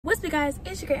up, you guys?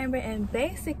 It's your girl Amber, and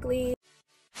basically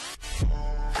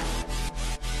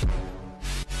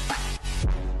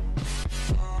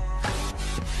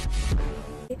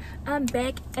I'm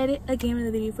back at it again with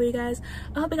a video for you guys.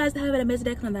 I hope you guys are having an amazing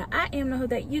day, that I am, and I hope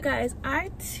that you guys are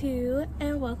too,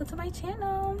 and welcome to my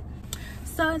channel.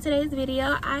 So in today's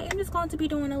video, I am just going to be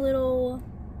doing a little...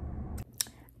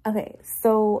 Okay,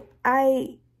 so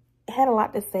I had a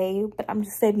lot to say, but I'm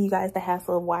just saving you guys the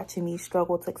hassle of watching me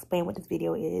struggle to explain what this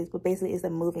video is. But basically, it's a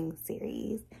moving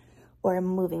series or a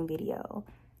moving video.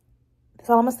 That's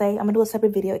all I'm gonna say. I'm gonna do a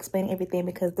separate video explaining everything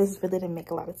because this really didn't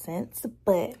make a lot of sense,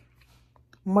 but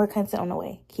more content on the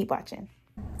way. Keep watching.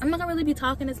 I'm not gonna really be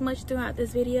talking as much throughout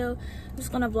this video. I'm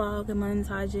just gonna vlog and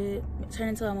montage it, turn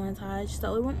into a montage,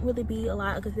 so it won't really be a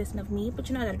lot of consistent of me, but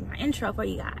you know I gotta do my intro for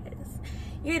you guys.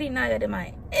 You already know I gotta do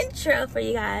my intro for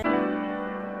you guys.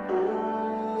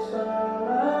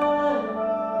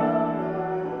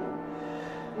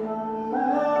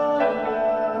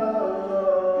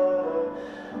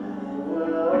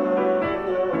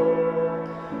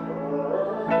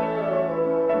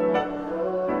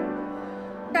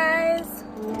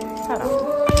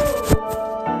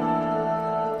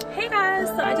 Hey guys,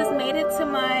 so I just made it to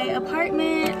my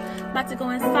apartment. About to go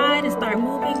inside and start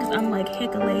moving because I'm like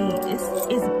hecka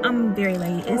late. I'm very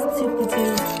late. It's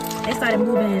 2:52. They started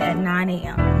moving at 9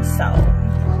 a.m. so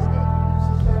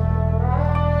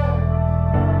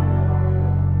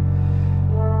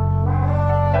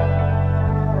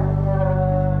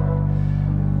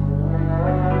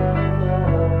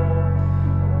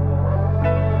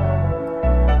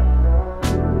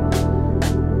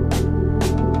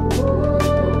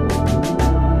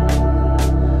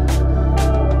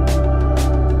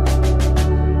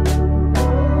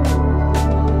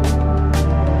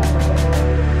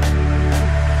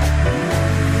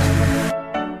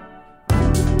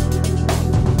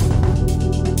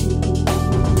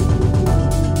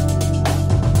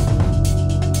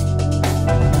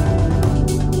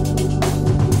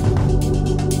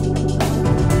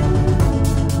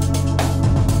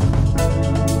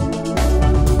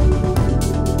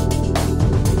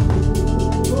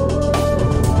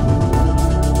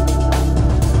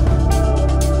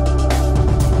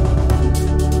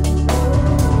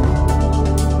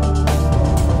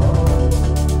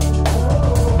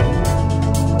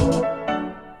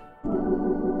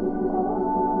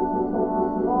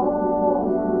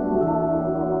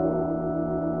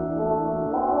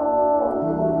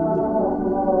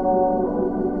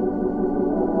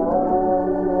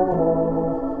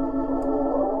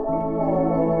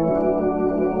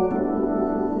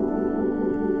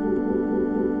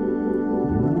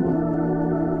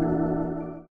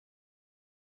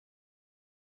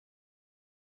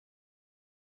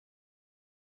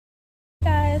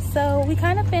So we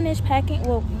kind of finished packing.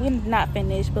 Well, we're not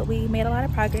finished, but we made a lot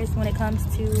of progress when it comes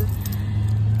to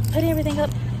putting everything up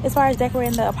as far as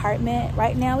decorating the apartment.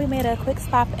 Right now we made a quick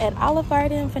stop at Olive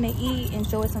Garden, finna eat,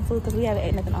 enjoy some food because we haven't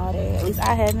ate nothing all day. At least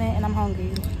I haven't, and I'm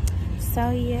hungry. So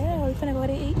yeah, we're finna go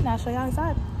to eat and I'll show y'all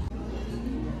inside.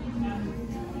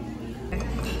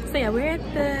 So yeah, we're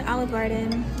at the Olive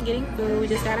Garden getting food. We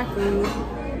just got our food.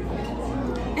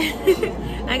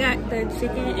 I got the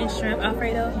chicken and shrimp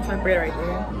Alfredo. That's my bread right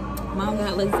there. Mom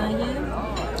got lasagna.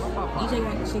 EJ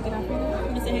got the chicken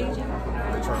Alfredo. You say hey, EJ?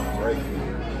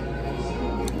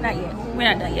 Not yet. We're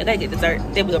not done yet. Gotta get dessert.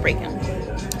 Then we'll break him.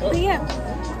 But yeah,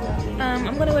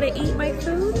 I'm gonna go to eat my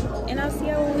food, and I'll see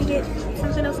y'all when we get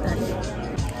something else done.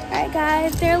 All right,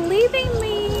 guys, they're leaving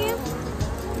me.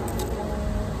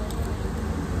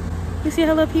 You see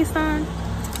her little peace sign?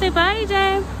 Say bye,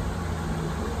 EJ.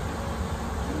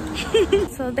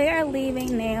 So they are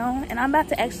leaving now, and I'm about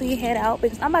to actually head out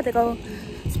because I'm about to go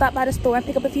stop by the store and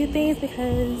pick up a few things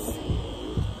because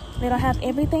they don't have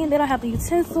everything. They don't have the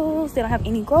utensils, they don't have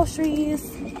any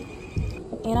groceries,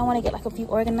 and I want to get like a few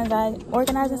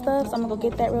organizing stuff, so I'm gonna go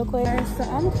get that real quick. So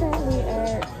I'm currently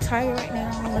at Target right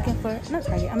now. I'm looking for, not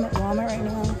Target, I'm at Walmart right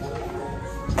now,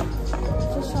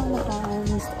 just trying to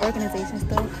find organization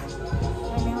stuff.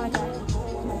 Right now I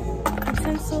got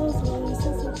utensils, little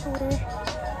utensil holder,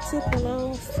 2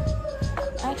 pillows.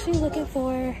 I'm actually looking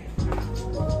for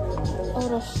a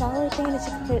little shower thing that you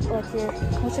can put like your,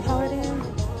 what you call it in?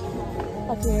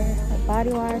 Like your like body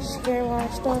wash, hair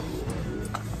wash stuff.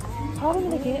 Probably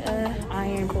gonna get an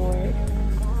iron board.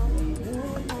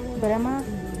 But am I?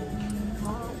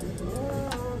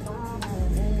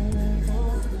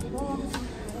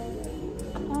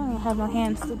 I don't have no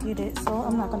hands to get it, so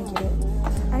I'm not gonna get it.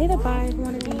 I need to buy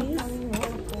one of these.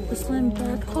 The slim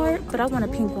dark heart, but I want a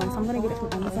pink one, so I'm gonna get it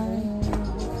from Amazon.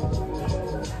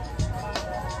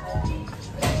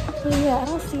 But yeah, I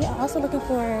don't see. I'm also looking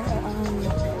for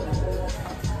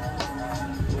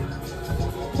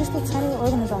just a tiny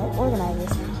organizers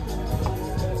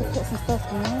to put some stuff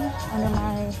in under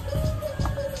my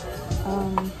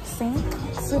sink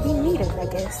to be neater, I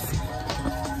guess.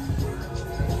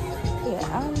 Yeah,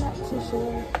 I'm not too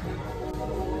sure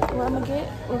what I'm gonna get.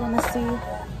 We're gonna see.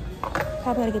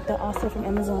 Probably gotta get that also from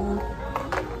Amazon.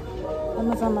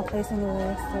 Amazon my place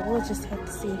anyway, so we'll just have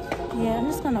to see. Yeah, I'm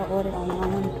just gonna order it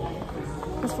online.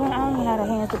 This one, I don't even have the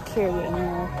hands to carry it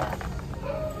anymore.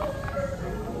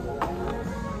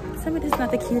 Some of this is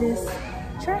not the cutest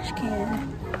trash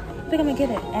can. I think I'm gonna get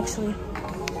it, actually.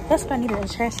 That's what I needed, a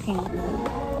trash can.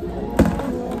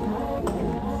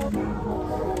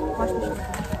 Watch me.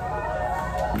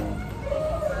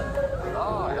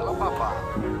 Oh, hello, Papa.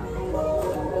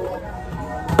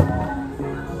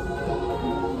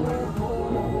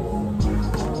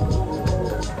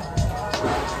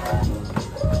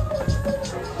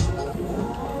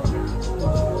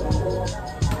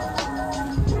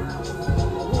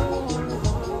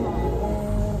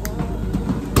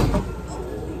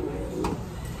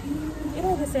 It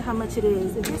don't even say how much it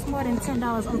is. If it's more than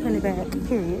 $10, I'm putting it back,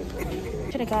 period.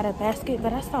 Should have got a basket,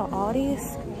 but I saw all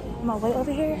these on my way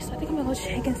over here, so I think I'm gonna go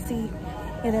check and see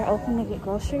if they're open to get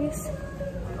groceries.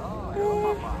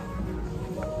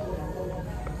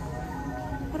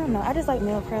 I don't know. I just like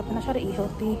meal prep and I try to eat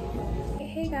healthy.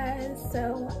 Hey guys,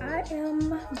 so I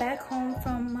am back home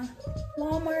from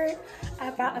Walmart.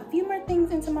 I got a few more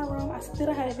things into my room. I still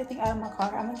don't have everything out of my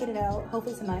car. I'm gonna get it out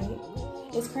hopefully tonight.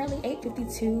 It's currently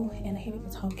 8:52 and I hear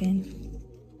people talking.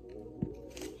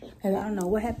 And I don't know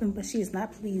what happened, but she is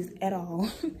not pleased at all.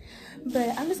 But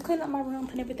I'm just cleaning up my room,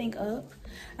 putting everything up.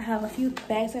 I have a few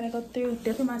bags that I go through.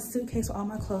 Definitely my suitcase with all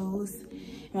my clothes.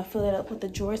 And I fill it up with the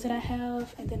drawers that I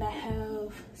have. And then I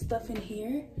have stuff in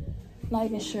here. Not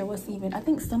even sure what's even. I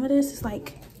think some of this is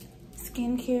like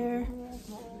skincare,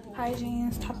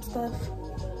 hygiene type stuff.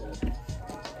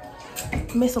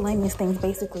 Miscellaneous things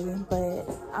basically. But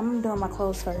I'm doing my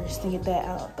clothes first to get that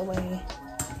out the way.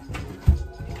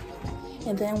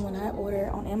 And then when I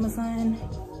order on Amazon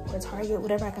or Target,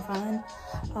 whatever I can find,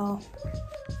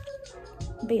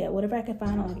 but yeah, whatever I can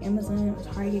find on like Amazon or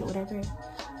Target, whatever,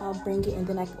 I'll bring it and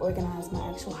then I can organize my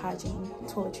actual hygiene,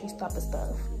 toiletries type of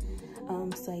stuff.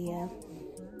 So yeah.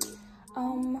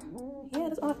 Yeah,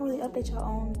 that's all I can really update y'all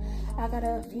on. I got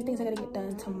a few things I gotta get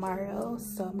done tomorrow,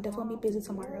 so I'm definitely gonna be busy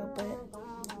tomorrow. But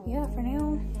yeah, for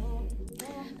now,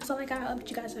 that's all I got. I'll update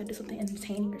you guys if I do something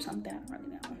entertaining or something. I don't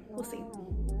really know. We'll see.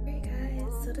 Alright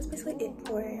guys, so that's basically it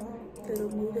for the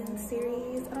moving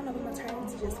series. I don't know if I'm gonna turn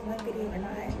into just one video or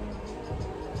not.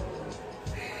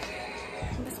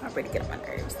 This might really get on my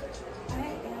nerves. I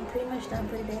am pretty much done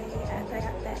for the day. After I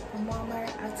got back from Walmart,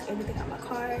 I took everything out of my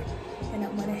car and I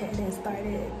went ahead and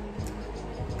started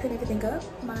putting everything up.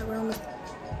 My room is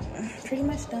pretty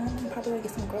much done. I'm probably gonna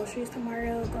get some groceries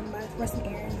tomorrow, gonna run some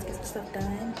errands, get some stuff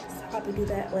done. So I'll probably do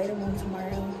that later on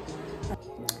tomorrow.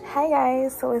 Hi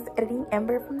guys, so it's Editing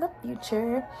Amber from the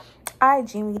future. I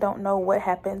genuinely don't know what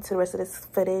happened to the rest of this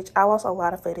footage. I lost a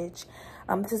lot of footage.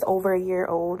 This is over a year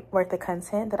old worth of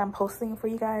content that I'm posting for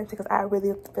you guys because I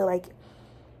really feel like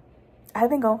I've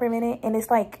been going for a minute and it's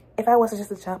like if I was just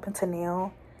to jump into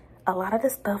now, a lot of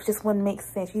this stuff just wouldn't make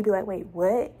sense. You'd be like, wait,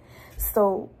 what?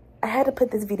 So I had to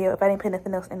put this video if I didn't put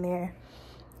nothing else in there.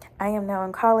 I am now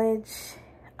in college.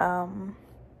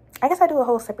 I guess I do a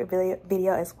whole separate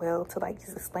video as well to like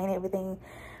just explain everything,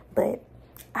 but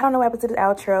I don't know what happened to the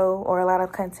outro or a lot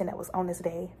of content that was on this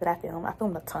day that I filmed. I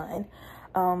filmed a ton.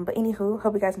 But anywho,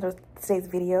 hope you guys enjoyed today's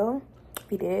video.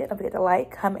 If you did, don't forget to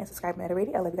like, comment, and subscribe if you're not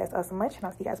already. I love you guys all so much, and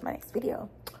I'll see you guys in my next video.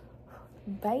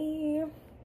 Bye.